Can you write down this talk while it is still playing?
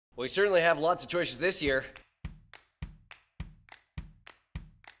We certainly have lots of choices this year.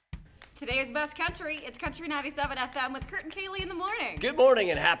 Today's best country, it's Country 97 FM with Kurt and Kaylee in the morning. Good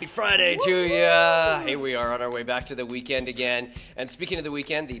morning and happy Friday to you. Here we are on our way back to the weekend again. And speaking of the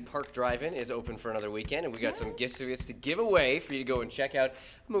weekend, the Park Drive-In is open for another weekend, and we got some gift tickets to give away for you to go and check out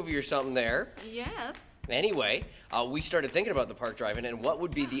a movie or something there. Yes. Anyway, we started thinking about the Park Drive-In and what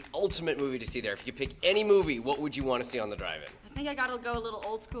would be the ultimate movie to see there. If you could pick any movie, what would you want to see on the drive-in? I think I gotta go a little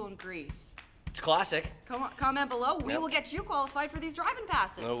old school in Greece. It's classic. Comment below. We will get you qualified for these drive-in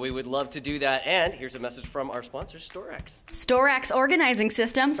passes. Well, we would love to do that. And here's a message from our sponsor, Storex. Storex organizing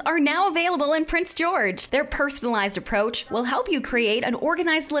systems are now available in Prince George. Their personalized approach will help you create an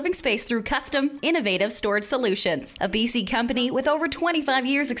organized living space through custom, innovative storage solutions. A BC company with over 25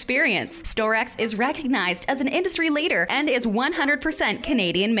 years experience, Storex is recognized as an industry leader and is 100%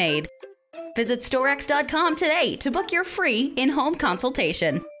 Canadian made. Visit Storex.com today to book your free in-home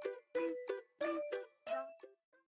consultation.